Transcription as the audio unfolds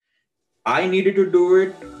I needed to do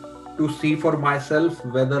it to see for myself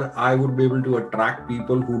whether I would be able to attract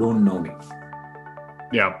people who don't know me.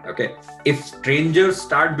 Yeah. Okay. If strangers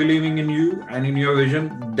start believing in you and in your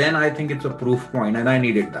vision, then I think it's a proof point, and I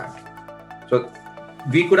needed that. So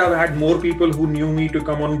we could have had more people who knew me to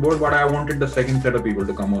come on board, but I wanted the second set of people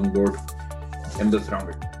to come on board in this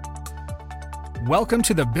round. Welcome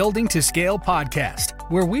to the Building to Scale podcast,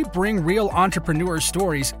 where we bring real entrepreneur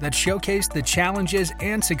stories that showcase the challenges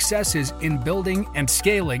and successes in building and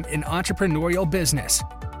scaling an entrepreneurial business.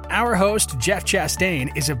 Our host, Jeff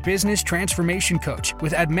Chastain, is a business transformation coach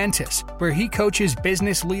with Admentis, where he coaches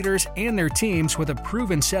business leaders and their teams with a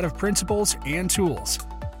proven set of principles and tools,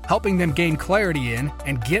 helping them gain clarity in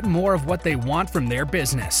and get more of what they want from their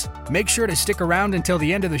business. Make sure to stick around until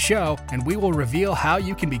the end of the show, and we will reveal how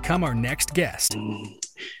you can become our next guest.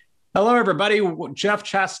 Hello, everybody. Jeff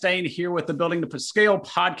Chastain here with the Building to Scale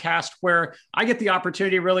podcast, where I get the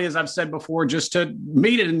opportunity, really, as I've said before, just to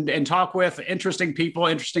meet and talk with interesting people,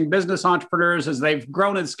 interesting business entrepreneurs as they've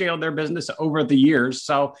grown and scaled their business over the years.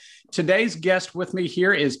 So today's guest with me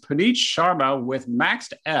here is Puneet Sharma with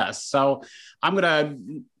MaxedS. So I'm going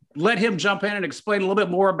to let him jump in and explain a little bit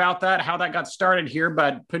more about that, how that got started here.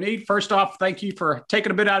 But Puneet, first off, thank you for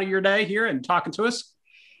taking a bit out of your day here and talking to us.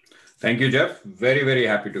 Thank you, Jeff. Very, very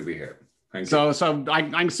happy to be here. Thank you. So I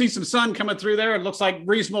can see some sun coming through there. It looks like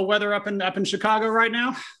reasonable weather up in Chicago right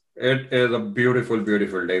now. It is a beautiful,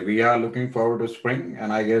 beautiful day. We are looking forward to spring,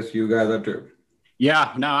 and I guess you guys are too.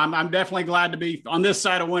 Yeah, no, I'm definitely glad to be on this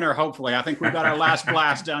side of winter. Hopefully, I think we've got our last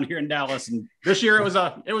blast down here in Dallas, and this year it was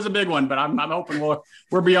a big one. But I'm hoping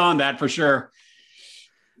we're beyond that for sure.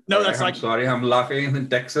 No, that's I'm laughing.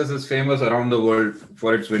 Texas is famous around the world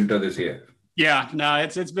for its winter this year. Yeah, no,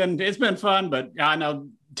 it's been fun, but I know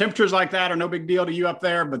temperatures like that are no big deal to you up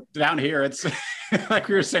there, but down here it's like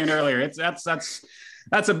we were saying earlier,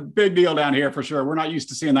 that's a big deal down here for sure. We're not used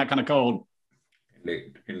to seeing that kind of cold.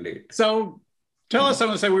 Indeed. So tell us, I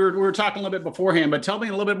want to say we were talking a little bit beforehand, but tell me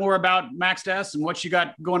a little bit more about MaxedS and what you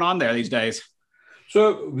got going on there these days.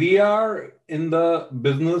 So we are in the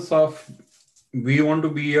business of, we want to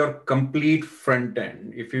be your complete front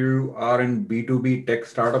end. If you are in B2B tech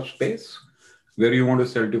startup space, where you want to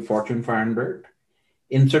sell to Fortune 500,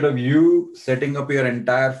 instead of you setting up your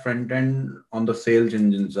entire front end on the sales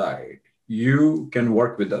engine side, you can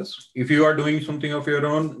work with us. If you are doing something of your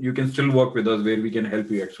own, you can still work with us where we can help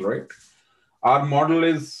you accelerate. Our model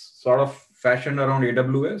is sort of fashioned around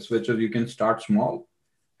AWS, which is you can start small,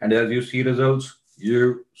 and as you see results,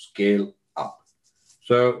 you scale up.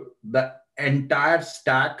 So the entire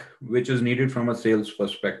stack, which is needed from a sales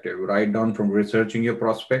perspective, right down from researching your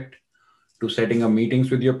prospect, to setting up meetings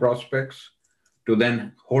with your prospects, to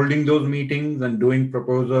then holding those meetings and doing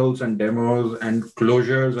proposals and demos and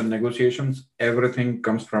closures and negotiations, everything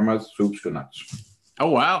comes from us, soups to nuts. Oh,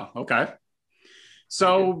 wow. Okay.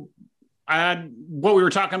 So what we were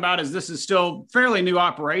talking about is this is still fairly new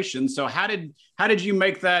operation. So how did you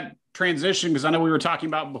make that transition? Because I know we were talking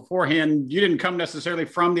about beforehand, you didn't come necessarily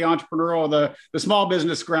from the entrepreneurial, the small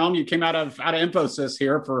business realm. You came out of Infosys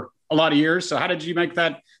here for a lot of years. So how did you make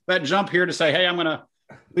that jump here to say, hey, I'm going to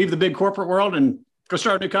leave the big corporate world and go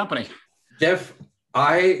start a new company? Jeff,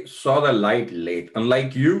 I saw the light late.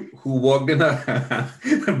 Unlike you, who worked in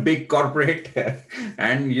a big corporate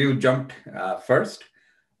and you jumped first.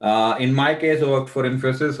 In my case, I worked for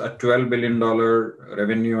Infosys, a $12 billion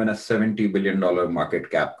revenue and a $70 billion market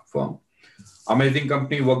cap firm. Amazing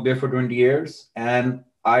company, worked there for 20 years. And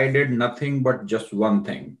I did nothing but just one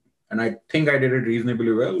thing. And I think I did it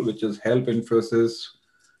reasonably well, which is help Infosys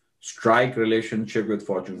strike relationship with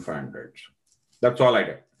Fortune 500. That's all I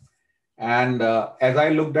did. And as I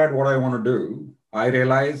looked at what I want to do, I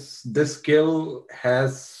realized this skill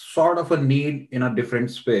has sort of a need in a different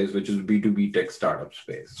space, which is B2B tech startup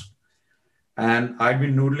space. And I'd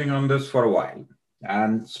been noodling on this for a while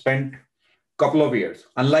and spent a couple of years.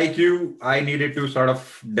 Unlike you, I needed to sort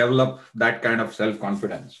of develop that kind of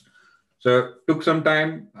self-confidence. So took some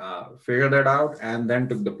time, figured that out, and then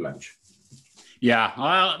took the plunge. Yeah,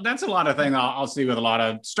 well, that's a lot of things I'll see with a lot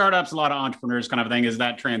of startups, a lot of entrepreneurs kind of thing is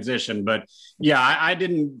that transition. But yeah, I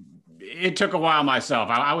didn't, it took a while myself.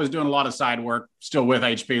 I was doing a lot of side work still with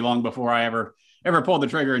HP long before I ever pulled the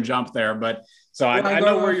trigger and jumped there. But so I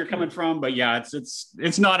know where you're coming from, but yeah,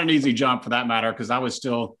 it's not an easy jump for that matter. Cause I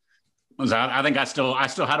still had a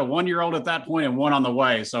 1-year-old at that point and one on the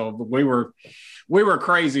way. So we were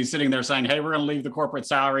crazy sitting there saying, hey, we're going to leave the corporate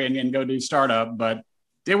salary and go do startup. But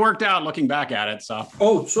it worked out looking back at it. So.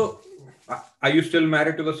 Oh, so are you still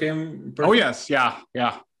married to the same person? Oh, yes. Yeah.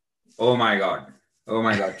 Oh my God.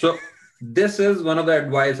 So this is one of the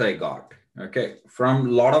advice I got. Okay, from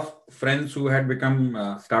a lot of friends who had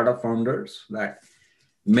become startup founders, that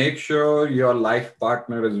make sure your life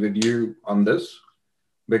partner is with you on this,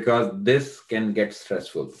 because this can get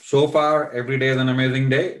stressful. So far, every day is an amazing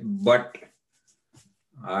day, but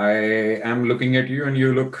I am looking at you and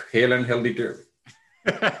you look hale and healthy too.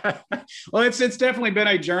 Well, it's definitely been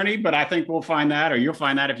a journey, but I think we'll find that, or you'll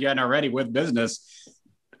find that if you hadn't already with business.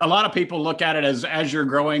 A lot of people look at it as you're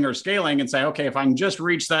growing or scaling and say, okay, if I can just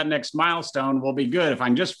reach that next milestone, we'll be good. If I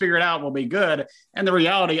can just figure it out, we'll be good. And the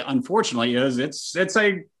reality, unfortunately, is it's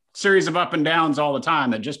a series of up and downs all the time.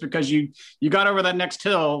 That just because you got over that next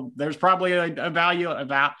hill, there's probably a valley or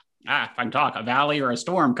a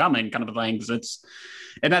storm coming, kind of a thing.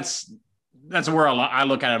 That's where I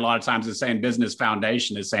look at it a lot of times, is saying business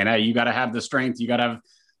foundation is saying, hey, you got to have the strength, you got to have,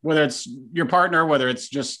 whether it's your partner, whether it's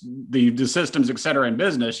just the systems, et cetera, in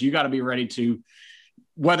business, you got to be ready to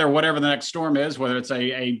weather whatever the next storm is, whether it's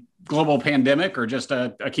a global pandemic or just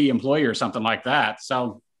a key employee or something like that.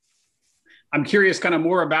 So I'm curious kind of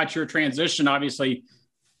more about your transition. Obviously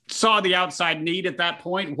saw the outside need at that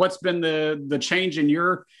point. What's been the change in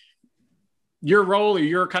your role, or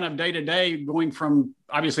your kind of day-to-day, going from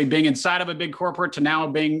obviously being inside of a big corporate to now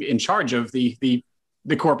being in charge of the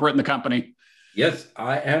corporate and the company? Yes,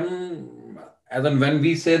 I am. As in, when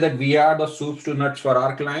we say that we are the soups to nuts for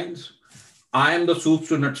our clients, I am the soups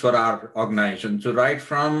to nuts for our organization. So right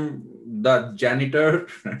from the janitor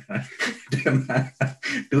to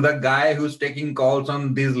the guy who's taking calls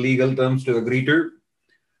on these legal terms to agree to,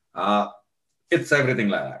 it's everything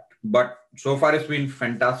like that. But so far, it's been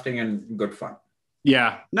fantastic and good fun.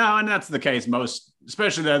 Yeah, no, and that's the case most,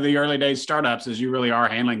 especially the early days startups, is you really are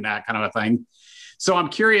handling that kind of a thing. So I'm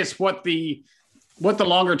curious what the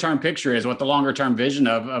longer term picture is, what the longer term vision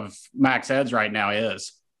of MaxedS right now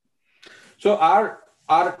is. So our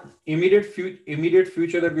immediate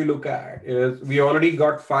future that we look at is, we already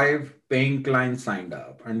got 5 paying clients signed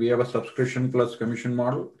up, and we have a subscription plus commission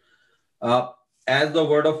model. As the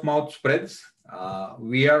word of mouth spreads,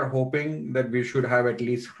 we are hoping that we should have at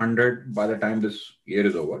least 100 by the time this year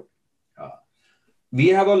is over. We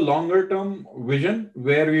have a longer term vision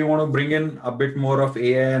where we want to bring in a bit more of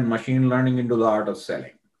AI and machine learning into the art of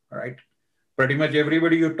selling, right? Pretty much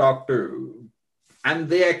everybody you talk to, and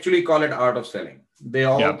they actually call it art of selling. They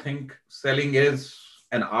all think selling is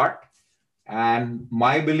an art. And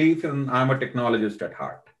my belief, and I'm a technologist at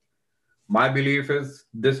heart, my belief is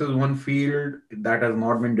this is one field that has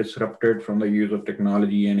not been disrupted from the use of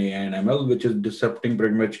technology and AI and ML, which is disrupting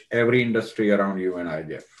pretty much every industry around you and I,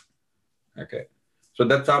 Jeff. Okay. So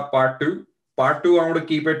that's our part 2. Part 2, I want to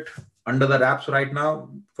keep it under the wraps right now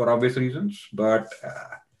for obvious reasons, but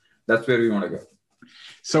that's where we want to go.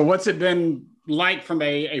 So what's it been like from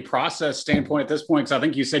a process standpoint at this point? Because I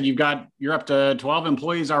think you said you're up to 12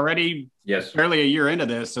 employees already. Yes. Barely a year into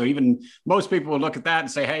this. So even most people would look at that and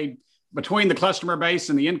say, hey, between the customer base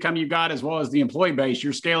and the income you've got, as well as the employee base,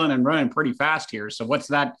 you're scaling and running pretty fast here. So what's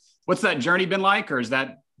that journey been like, or is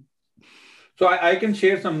that? So I can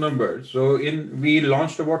share some numbers. So we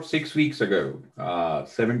launched about 6 weeks ago,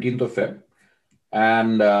 17th of Feb,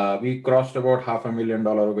 and we crossed about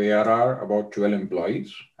 $500,000 of ARR, about 12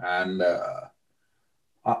 employees. And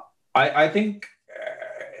I think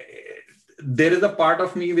there is a part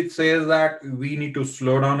of me which says that we need to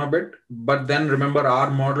slow down a bit. But then remember,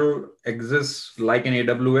 our model exists like in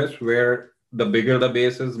AWS, where the bigger the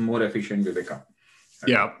base is, more efficient we become.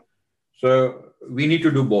 Okay? Yeah. So we need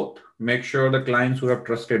to do both. Make sure the clients who have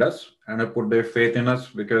trusted us and have put their faith in us,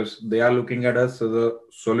 because they are looking at us as a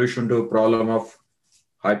solution to a problem of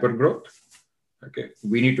hyper growth. Okay.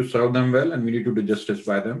 We need to serve them well, and we need to do justice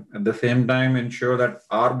by them. At the same time, ensure that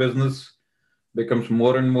our business becomes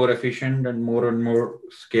more and more efficient and more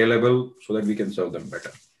scalable, so that we can serve them better.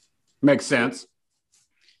 Makes sense.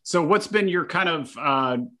 So what's been your kind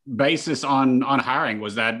of basis on hiring?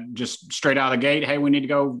 Was that just straight out of the gate? Hey, we need to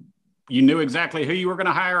go. You knew exactly who you were going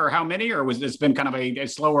to hire or how many, or was this been kind of a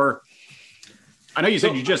slower? I know you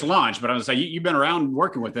said you just launched, but I was going to say you've been around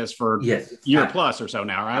working with this for a year plus or so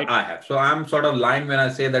now, right? I have. So I'm sort of lying when I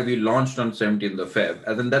say that we launched on 17th of Feb,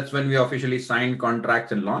 as in that's when we officially signed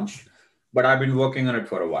contracts and launched. But I've been working on it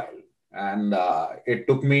for a while. And it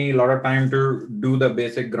took me a lot of time to do the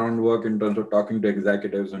basic groundwork in terms of talking to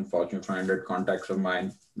executives and Fortune 500 contacts of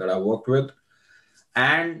mine that I worked with,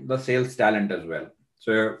 and the sales talent as well.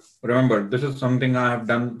 So remember, this is something I have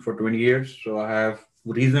done for 20 years. So I have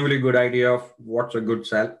reasonably good idea of what's a good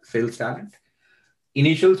sales talent.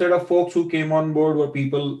 Initial set of folks who came on board were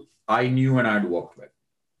people I knew and I'd worked with.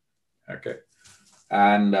 Okay.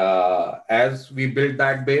 And as we built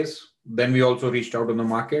that base, then we also reached out to the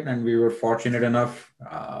market, and we were fortunate enough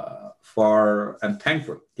and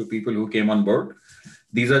thankful to people who came on board.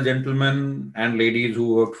 These are gentlemen and ladies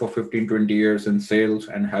who worked for 15, 20 years in sales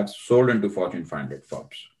and have sold into Fortune 500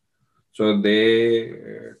 firms. So they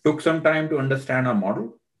took some time to understand our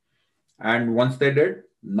model. And once they did,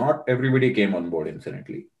 not everybody came on board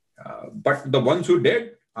instantly. But the ones who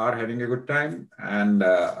did are having a good time. And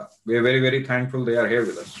we're very, very thankful they are here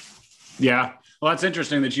with us. Yeah. Well, that's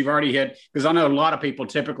interesting that you've already hit, because I know a lot of people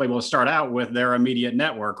typically will start out with their immediate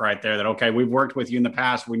network right there that, okay, we've worked with you in the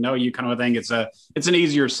past. We know you, kind of a thing. It's an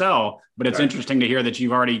easier sell, but it's interesting to hear that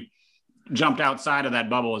you've already jumped outside of that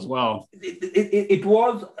bubble as well. It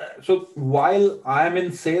was, so while I'm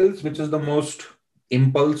in sales, which is the most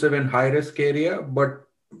impulsive and high risk area, but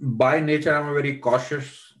by nature, I'm a very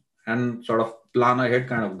cautious and sort of plan ahead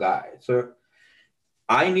kind of guy. So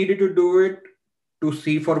I needed to do it to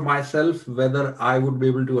see for myself whether I would be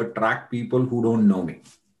able to attract people who don't know me.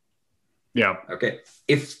 Yeah. Okay.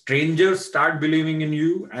 If strangers start believing in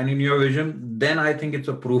you and in your vision, then I think it's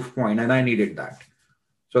a proof point, and I needed that.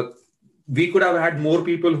 So we could have had more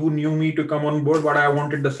people who knew me to come on board, but I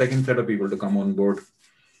wanted the second set of people to come on board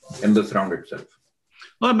in this round itself.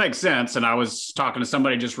 Well, that makes sense. And I was talking to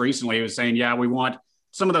somebody just recently who was saying, yeah, we want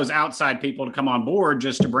some of those outside people to come on board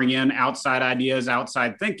just to bring in outside ideas,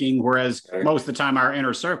 outside thinking, whereas most of the time our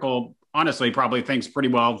inner circle, honestly, probably thinks pretty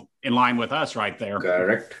well in line with us right there.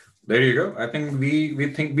 Correct. There you go. I think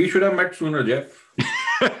we think we should have met sooner, Jeff.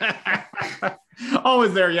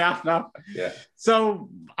 Always there, yeah. No. Yeah. So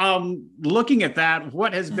looking at that,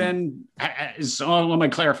 what has been, let me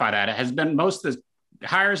clarify that. Has been most of the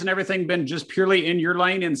hires and everything been just purely in your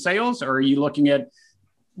lane in sales, or are you looking at,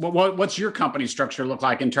 what's your company structure look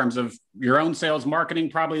like in terms of your own sales? Marketing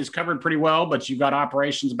probably is covered pretty well, but you've got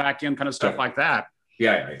operations, back end kind of stuff like that.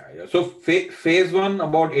 Yeah. So phase one,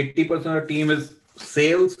 about 80% of the team is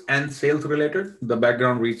sales and sales related, the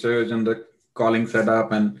background research and the calling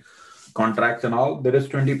setup and contracts and all. There is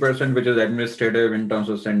 20%, which is administrative in terms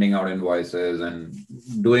of sending out invoices and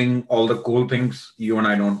doing all the cool things you and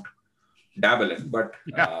I don't dabble in. But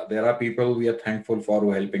there are people we are thankful for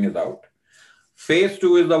who are helping us out. Phase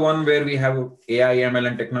two is the one where we have AI, ML,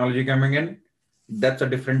 and technology coming in. That's a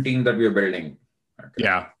different team that we are building. Okay.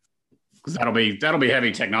 Yeah, because that'll be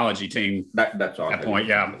heavy technology team. That's all. At that point,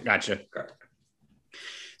 yeah, gotcha. Correct.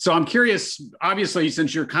 So I'm curious. Obviously,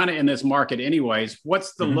 since you're kind of in this market, anyways,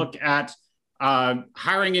 what's the look at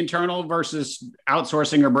hiring internal versus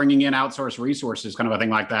outsourcing or bringing in outsourced resources, kind of a thing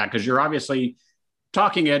like that? Because you're obviously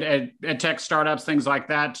talking at tech startups, things like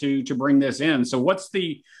that, to bring this in. So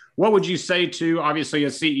what would you say to, obviously, a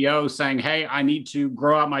CEO saying, hey, I need to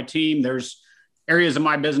grow out my team. There's areas of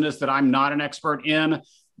my business that I'm not an expert in,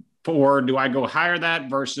 or do I go hire that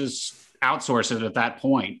versus outsource it at that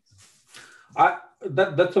point?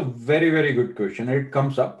 That's a very, very good question. It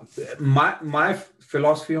comes up. My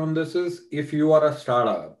philosophy on this is, if you are a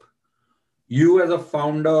startup, you as a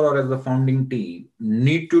founder or as a founding team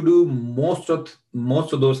need to do most of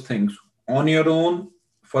those things on your own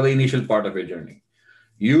for the initial part of your journey.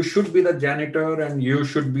 You should be the janitor, and you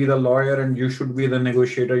should be the lawyer, and you should be the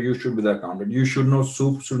negotiator, you should be the accountant. You should know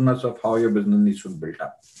soup to nuts of how your business needs to be built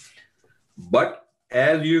up. But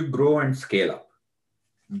as you grow and scale up,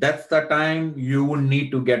 that's the time you will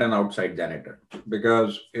need to get an outside janitor,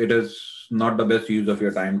 because it is not the best use of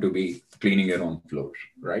your time to be cleaning your own floors,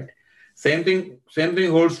 right? Same thing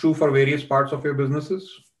holds true for various parts of your businesses.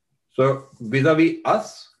 So vis-a-vis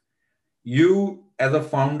us, you as a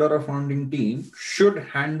founder or founding team should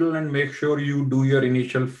handle and make sure you do your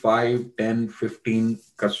initial 5, 10, 15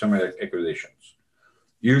 customer acquisitions.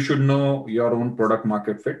 You should know your own product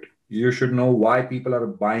market fit. You should know why people are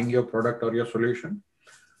buying your product or your solution.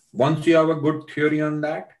 Once you have a good theory on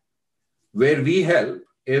that, where we help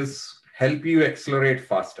you accelerate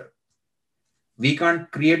faster. We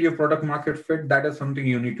can't create your product market fit. That is something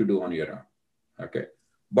you need to do on your own. Okay.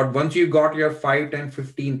 But once you got your 5, 10,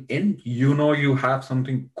 15 in, you have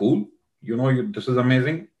something cool. This is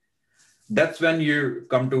amazing. That's when you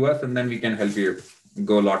come to us, and then we can help you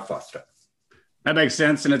go a lot faster. That makes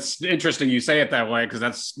sense. And it's interesting you say it that way, because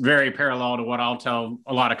that's very parallel to what I'll tell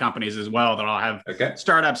a lot of companies as well, that I'll have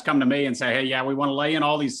startups come to me and say, hey, yeah, we want to lay in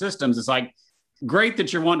all these systems. It's like, great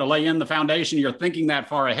that you're wanting to lay in the foundation. You're thinking that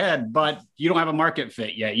far ahead, but you don't have a market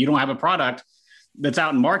fit yet. You don't have a product that's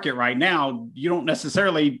out in market right now. You don't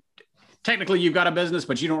necessarily, technically you've got a business,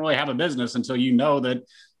 but you don't really have a business until you know that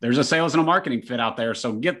there's a sales and a marketing fit out there.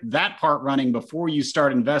 So get that part running before you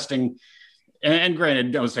start investing And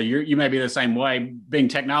granted, don't say you may be the same way. Being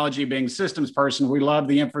technology, being systems person, we love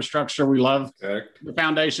the infrastructure, we love the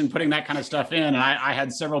foundation, putting that kind of stuff in. And I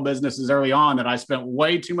had several businesses early on that I spent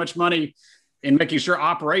way too much money in making sure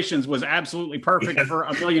operations was absolutely perfect for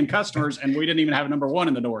a million customers, and we didn't even have a number one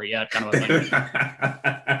in the door yet, kind of a thing.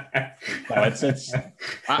 So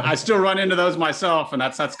I still run into those myself, and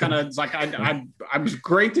that's kind of, it's like I'm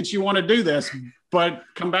great that you want to do this, but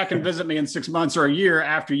come back and visit me in 6 months or a year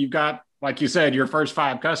after you've got, like you said, your first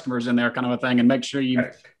 5 customers in there, kind of a thing, and make sure you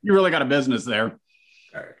really got a business there.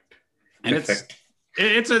 And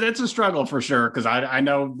it's a struggle for sure, because I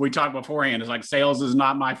know we talked beforehand. It's like sales is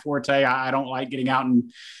not my forte. I don't like getting out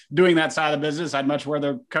and doing that side of the business. I'd much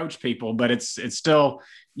rather coach people, but it's still,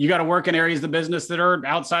 you got to work in areas of the business that are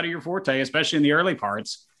outside of your forte, especially in the early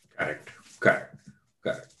parts. Correct.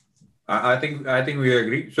 I think we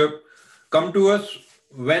agree. So come to us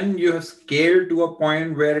when you have scaled to a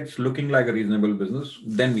point where it's looking like a reasonable business,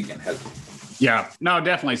 then we can help you. Yeah, no,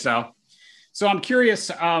 definitely so. So I'm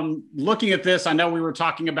curious, looking at this, I know we were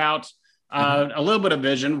talking about a little bit of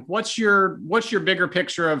vision. What's your bigger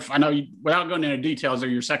picture of, I know without going into details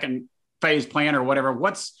of your second phase plan or whatever,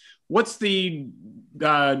 what's the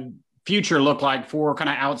future look like for kind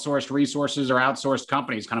of outsourced resources or outsourced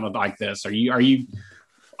companies kind of like this? Are you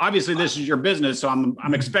obviously this is your business, so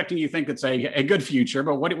I'm expecting you think it's a good future,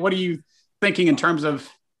 but what are you thinking in terms of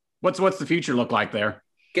what's the future look like there?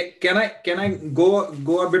 Can I go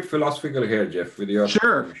a bit philosophical here, Jeff, with your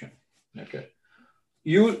permission? Okay.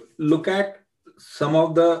 You look at some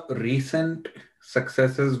of the recent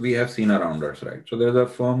successes we have seen around us, right? So there's a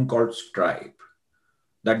firm called Stripe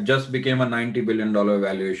that just became a $90 billion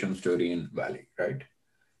valuation story in Valley, right?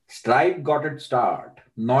 Stripe got its start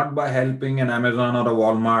not by helping an Amazon or a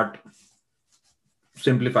Walmart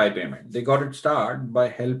simplify payment. They got its start by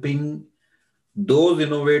helping those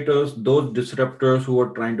innovators, those disruptors who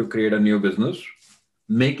are trying to create a new business,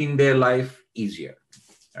 making their life easier.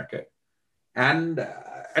 Okay. And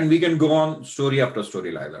we can go on story after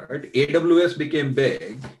story like that, right? AWS became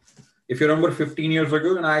big. If you remember 15 years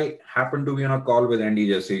ago, and I happened to be on a call with Andy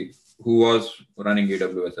Jassy, who was running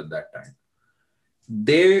AWS at that time.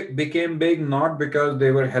 They became big not because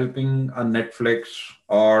they were helping a Netflix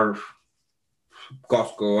or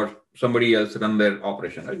Costco or somebody else run their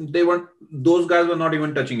operation. Those guys were not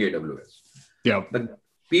even touching AWS. Yeah. The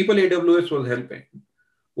people AWS was helping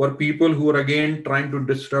were people who were again trying to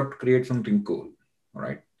disrupt, create something cool. All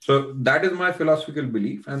right. So that is my philosophical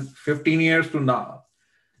belief. And 15 years to now,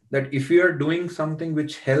 that if you are doing something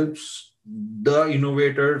which helps the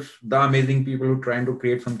innovators, the amazing people who are trying to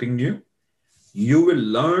create something new, you will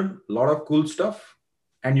learn a lot of cool stuff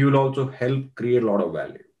and you will also help create a lot of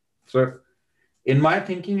value. So in my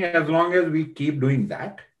thinking, as long as we keep doing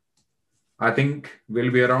that, I think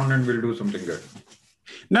we'll be around and we'll do something good.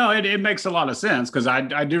 No, it makes a lot of sense, because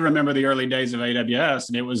I do remember the early days of AWS,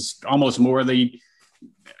 and it was almost more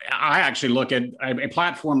I actually look at a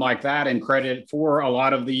platform like that and credit for a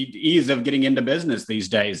lot of the ease of getting into business these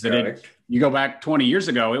days. You go back 20 years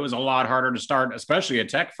ago, it was a lot harder to start, especially a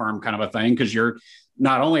tech firm kind of a thing, because you're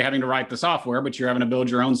not only having to write the software, but you're having to build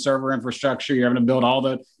your own server infrastructure. You're having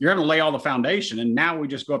to you're having to lay all the foundation. And now we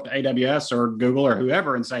just go up to AWS or Google or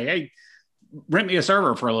whoever and say, hey, rent me a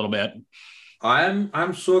server for a little bit.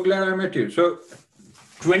 I'm so glad I met you. So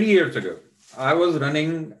 20 years ago, I was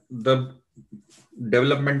running the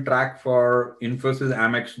development track for Infosys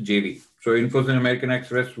Amex JV. So Infosys and American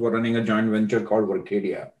Express were running a joint venture called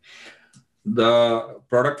Workadia. The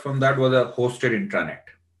product from that was a hosted intranet,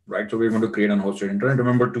 right? So we're going to create an hosted intranet.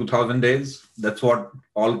 Remember 2000 days? That's what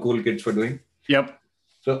all cool kids were doing. Yep.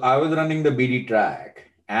 So I was running the BD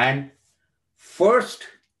track, and first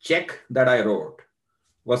check that I wrote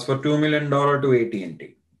was for $2 million to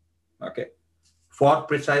AT&T. Okay. For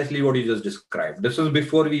precisely what you just described. This is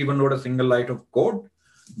before we even wrote a single line of code,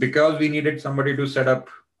 because we needed somebody to set up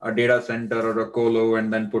a data center or a colo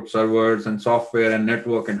and then put servers and software and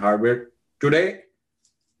network and hardware. Today,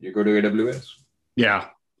 you go to AWS. Yeah.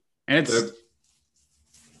 And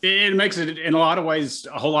it makes it in a lot of ways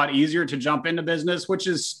a whole lot easier to jump into business, which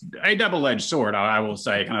is a double-edged sword, I will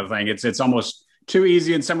say, kind of thing. It's almost too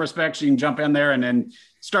easy in some respects. You can jump in there and then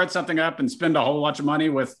start something up and spend a whole bunch of money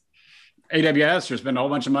with AWS or spend a whole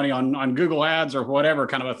bunch of money on Google ads or whatever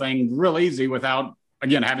kind of a thing real easy without,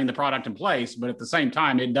 again, having the product in place. But at the same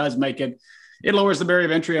time, it does make it lowers the barrier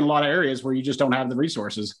of entry in a lot of areas where you just don't have the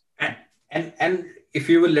resources. And if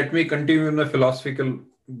you will let me continue in the philosophical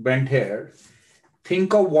bent here,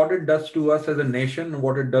 think of what it does to us as a nation,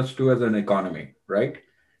 what it does to us as an economy, right?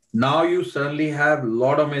 Now you suddenly have a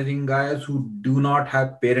lot of amazing guys who do not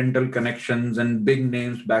have parental connections and big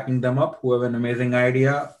names backing them up, who have an amazing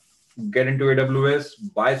idea, get into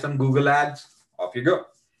AWS, buy some Google ads, off you go.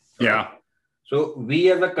 Yeah. So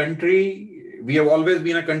we as a country, we have always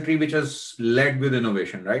been a country which has led with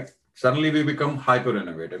innovation, right? Suddenly we become hyper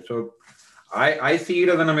innovative. So I see it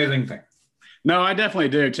as an amazing thing. No, I definitely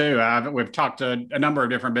do too. We've talked to a number of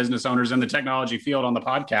different business owners in the technology field on the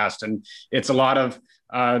podcast, and it's a lot of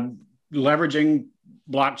leveraging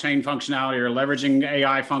blockchain functionality or leveraging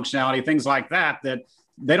AI functionality, things like that, that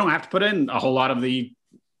they don't have to put in a whole lot of the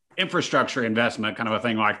infrastructure investment, kind of a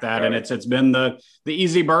thing like that. Right. And it's been the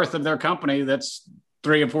easy birth of their company that's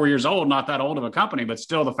 3 or 4 years old, not that old of a company, but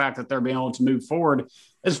still the fact that they're being able to move forward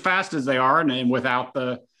as fast as they are, and without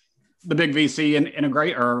the big VC and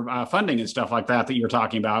integrate or funding and stuff like that you're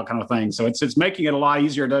talking about, kind of thing. So it's making it a lot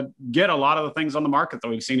easier to get a lot of the things on the market that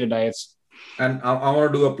we've seen today. And I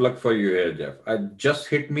want to do a plug for you here, Jeff. It just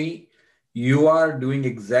hit me. You are doing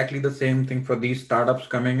exactly the same thing for these startups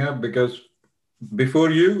coming up, because before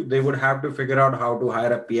you, they would have to figure out how to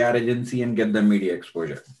hire a PR agency and get the media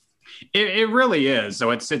exposure. It really is. So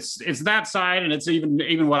it's that side, and it's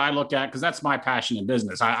even what I look at, because that's my passion in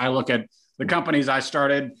business. I look at the companies I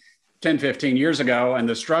started 10, 15 years ago, and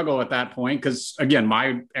the struggle at that point, because again,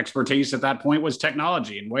 my expertise at that point was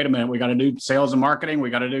technology. And wait a minute, we got to do sales and marketing. We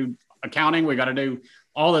got to do accounting. We got to do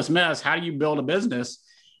all this mess. How do you build a business?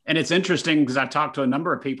 And it's interesting because I've talked to a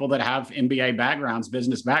number of people that have MBA backgrounds,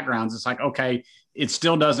 business backgrounds. It's like, okay, it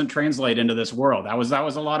still doesn't translate into this world. That was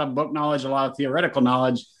a lot of book knowledge, a lot of theoretical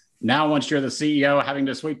knowledge. Now, once you're the CEO, having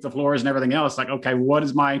to sweep the floors and everything else, like, okay, what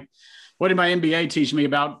did my MBA teach me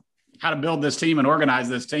about how to build this team and organize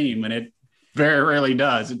this team? And it very rarely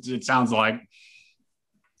does. It sounds like.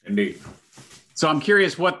 Indeed. So I'm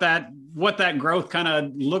curious what that growth kind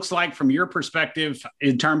of looks like from your perspective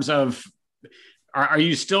in terms of, are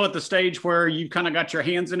you still at the stage where you've kind of got your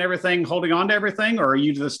hands in everything, holding on to everything? Or are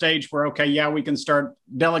you to the stage where, okay, yeah, we can start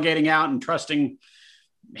delegating out and trusting,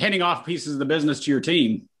 handing off pieces of the business to your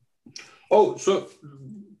team? Oh, so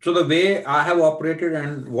the way I have operated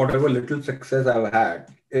and whatever little success I've had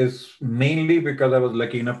is mainly because I was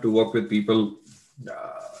lucky enough to work with people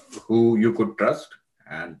who you could trust.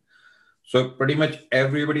 And so pretty much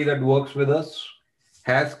everybody that works with us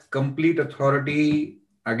has complete authority,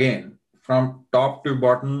 again, from top to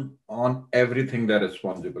bottom on everything they're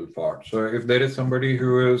responsible for. So if there is somebody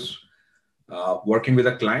who is working with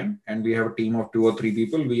a client and we have a team of 2 or 3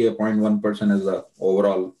 people, we appoint one person as the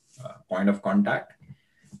overall point of contact.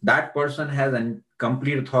 That person has a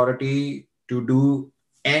complete authority to do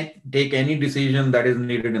and take any decision that is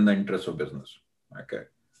needed in the interest of business. Okay.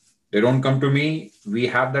 They don't come to me. We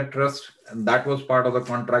have that trust. And that was part of the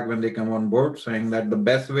contract when they come on board, saying that the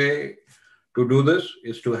best way to do this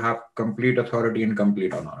is to have complete authority and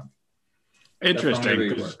complete autonomy.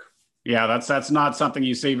 Interesting. Yeah, that's not something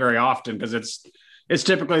you see very often, because it's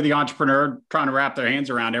typically the entrepreneur trying to wrap their hands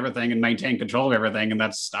around everything and maintain control of everything.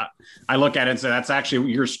 And I look at it and say, that's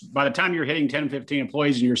actually, by the time you're hitting 10, 15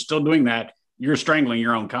 employees and you're still doing that, you're strangling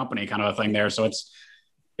your own company, kind of a thing there. So it's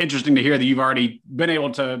interesting to hear that you've already been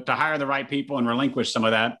able to hire the right people and relinquish some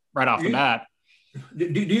of that right off the bat. Do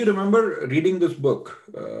you remember reading this book,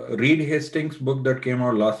 Reed Hastings' book that came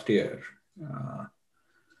out last year,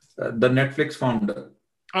 the Netflix founder?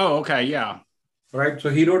 Oh, okay. Yeah. Right. So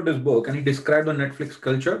he wrote this book and he described the Netflix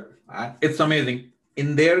culture. It's amazing.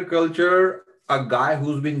 In their culture, a guy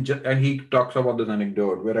who's been, and he talks about this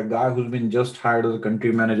anecdote, where a guy who's been just hired as a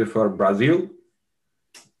country manager for Brazil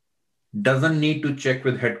doesn't need to check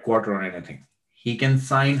with headquarters on anything. He can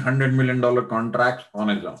sign $100 million contracts on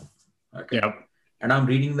his own. Okay. Yep. And I'm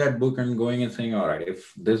reading that book and going and saying, all right,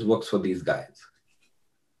 if this works for these guys,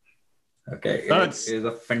 okay, it is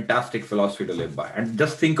a fantastic philosophy to live by. And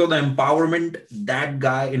just think of the empowerment that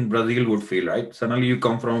guy in Brazil would feel, right? Suddenly you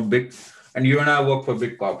come from a big, and you and I work for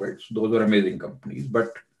big corporates. Those are amazing companies,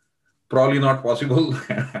 but probably not possible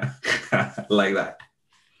like that.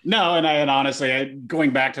 No, and honestly,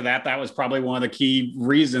 going back to that was probably one of the key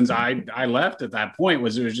reasons I left at that point.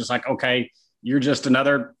 Was it was just like, okay, you're just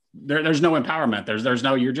another. There's no empowerment. There's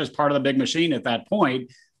no. You're just part of the big machine at that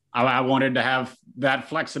point. I wanted to have that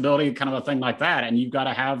flexibility, kind of a thing like that, and you've got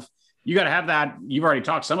to have that. You've already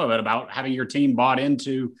talked some of it about having your team bought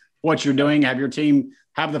into what you're doing. Have your team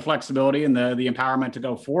have the flexibility and the empowerment to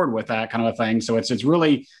go forward with that kind of a thing. So it's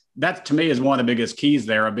really, that to me is one of the biggest keys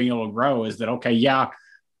there of being able to grow, is that, okay, yeah,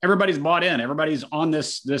 everybody's bought in, everybody's on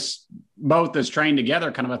this boat that's trained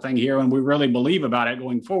together kind of a thing here. And we really believe about it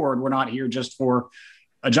going forward. We're not here just for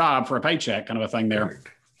a job, for a paycheck kind of a thing there.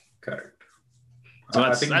 Correct. So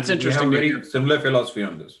that's interesting. We have a very similar philosophy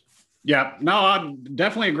on this. Yeah, no, I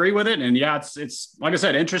definitely agree with it. And yeah, it's like I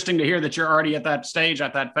said, interesting to hear that you're already at that stage,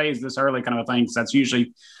 at that phase, this early kind of a thing. So that's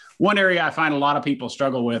usually one area I find a lot of people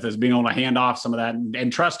struggle with is being able to hand off some of that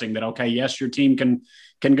and trusting that, okay, yes, your team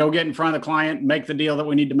can go get in front of the client, make the deal that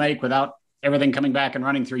we need to make without everything coming back and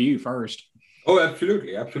running through you first. Oh,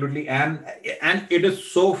 absolutely, absolutely, and it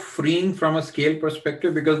is so freeing from a scale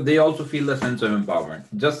perspective because they also feel the sense of empowerment.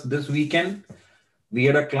 Just this weekend, we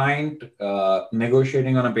had a client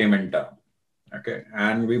negotiating on a payment term. Okay,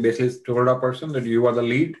 and we basically told our person that you are the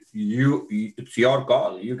lead. It's your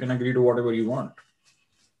call. You can agree to whatever you want,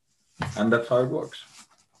 and that's how it works.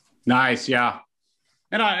 Nice, yeah.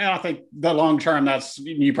 And I think the long term,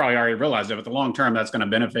 you probably already realized it, but the long term, that's going to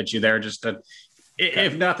benefit you there. Just to,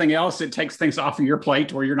 if nothing else, it takes things off of your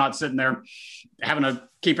plate where you're not sitting there having to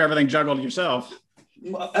keep everything juggled yourself.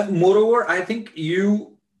 Moreover, I think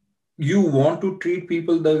you want to treat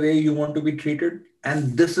people the way you want to be treated,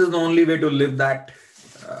 and this is the only way to live that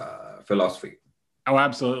philosophy. Oh,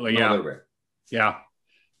 absolutely, No other way. Yeah.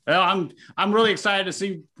 Well, I'm really excited to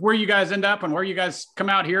see where you guys end up and where you guys come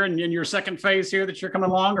out here in your second phase here that you're coming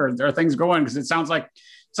along, or are things going? Because it sounds like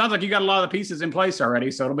you got a lot of the pieces in place already.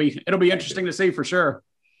 So it'll be interesting to see for sure.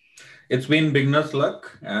 It's been beginner's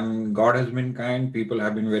luck, and God has been kind. People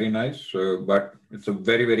have been very nice. But it's a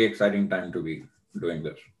very, very exciting time to be doing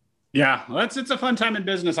this. Yeah, well, it's a fun time in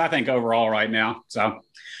business, I think, overall right now. So,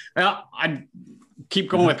 well, I keep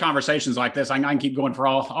going with conversations like this. I can keep going for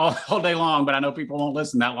all day long, but I know people won't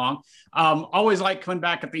listen that long. Always like coming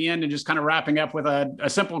back at the end and just kind of wrapping up with a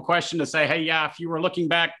simple question to say, hey, yeah, if you were looking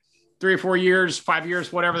back 3 or 4 years, 5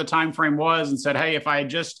 years, whatever the time frame was, and said, hey, if I had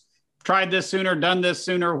just tried this sooner, done this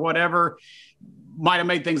sooner, whatever, might have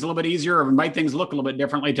made things a little bit easier or made things look a little bit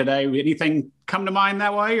differently today. Anything come to mind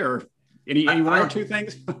that way, or any one or two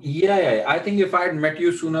things? Yeah. I think if I had met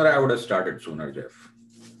you sooner, I would have started sooner, Jeff.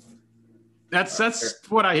 That's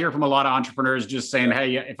what I hear from a lot of entrepreneurs, just saying,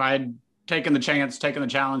 hey, if I had taken the chance, taken the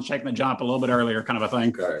challenge, taken the jump a little bit earlier, kind of a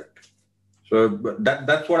thing. Correct. So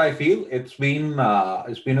that's what I feel. It's been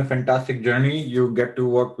a fantastic journey. You get to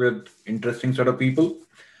work with interesting set of people,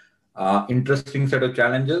 interesting set of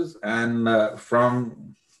challenges, and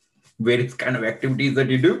from various kind of activities that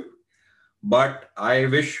you do. But I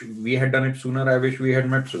wish we had done it sooner. I wish we had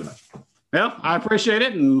met sooner. Well, I appreciate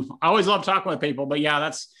it, and I always love talking with people. But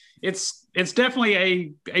yeah, it's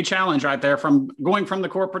definitely a challenge right there, from going from the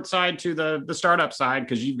corporate side to the startup side,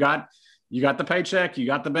 because you got the paycheck, you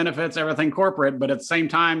got the benefits, everything corporate, but at the same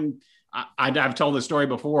time, I've told this story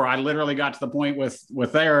before. I literally got to the point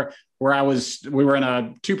with there where we were in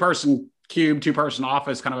a two-person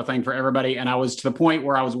office kind of a thing for everybody. And I was to the point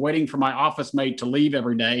where I was waiting for my office mate to leave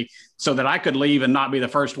every day so that I could leave and not be the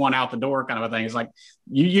first one out the door kind of a thing. It's like,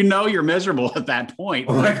 you're miserable at that point.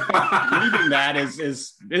 Like, leaving that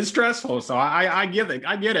is stressful. So I get it.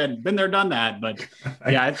 I get it. Been there, done that. But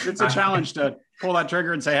yeah, it's a challenge to pull that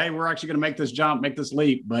trigger and say, hey, we're actually going to make this jump, make this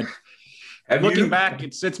leap. But looking back,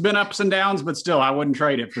 it's been ups and downs, but still, I wouldn't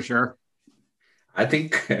trade it for sure. I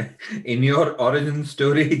think in your origin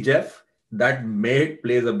story, Jeff, that maid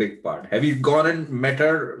plays a big part. Have you gone and met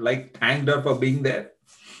her, like thanked her for being there?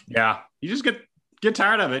 Yeah, you just get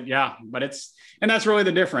tired of it. Yeah, but that's really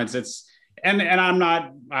the difference. And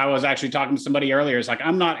I was actually talking to somebody earlier. It's like,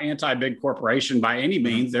 I'm not anti big corporation by any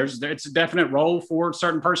means. It's a definite role for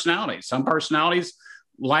certain personalities. Some personalities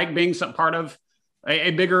like being some part of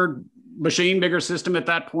a bigger machine, bigger system at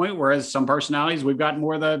that point. Whereas some personalities, we've got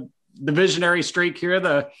more the visionary streak here,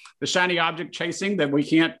 the shiny object chasing, that we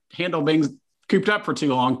can't handle being cooped up for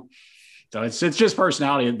too long. So it's just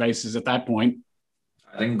personality basis at that point.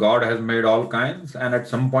 I think God has made all kinds, and at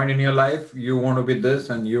some point in your life, you want to be this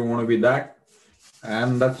and you want to be that,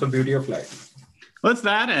 and that's the beauty of life. Well, it's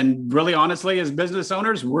that, and really, honestly, as business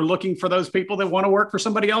owners, we're looking for those people that want to work for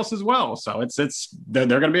somebody else as well. So they're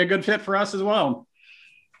going to be a good fit for us as well.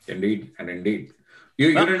 Indeed, and indeed.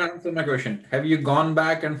 You didn't answer my question. Have you gone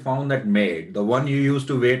back and found that maid, the one you used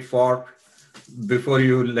to wait for before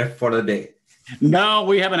you left for the day? No,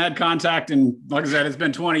 we haven't had contact. And like I said, it's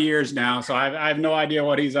been 20 years now. So I have no idea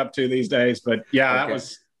what he's up to these days. But yeah, okay.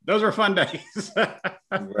 Those were fun days. Very,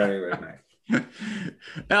 very nice.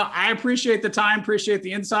 Well, I appreciate the time, appreciate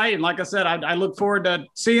the insight. And like I said, I look forward to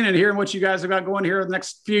seeing and hearing what you guys have got going here in the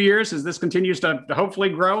next few years as this continues to hopefully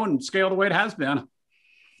grow and scale the way it has been.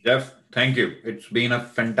 Jeff, thank you. It's been a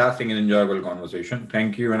fantastic and enjoyable conversation.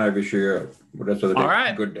 Thank you. And I wish you a rest of the day. All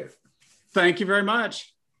right. Good day. Thank you very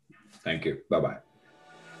much. Thank you. Bye-bye.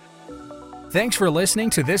 Thanks for listening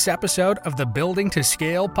to this episode of the Building to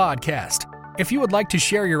Scale podcast. If you would like to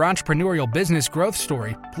share your entrepreneurial business growth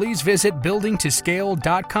story, please visit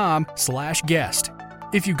buildingtoscale.com/guest.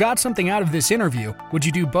 If you got something out of this interview, would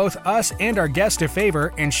you do both us and our guest a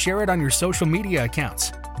favor and share it on your social media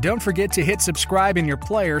accounts? Don't forget to hit subscribe in your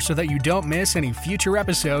player so that you don't miss any future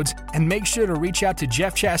episodes, and make sure to reach out to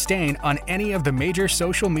Jeff Chastain on any of the major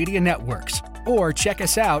social media networks, or check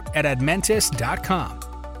us out at admentis.com.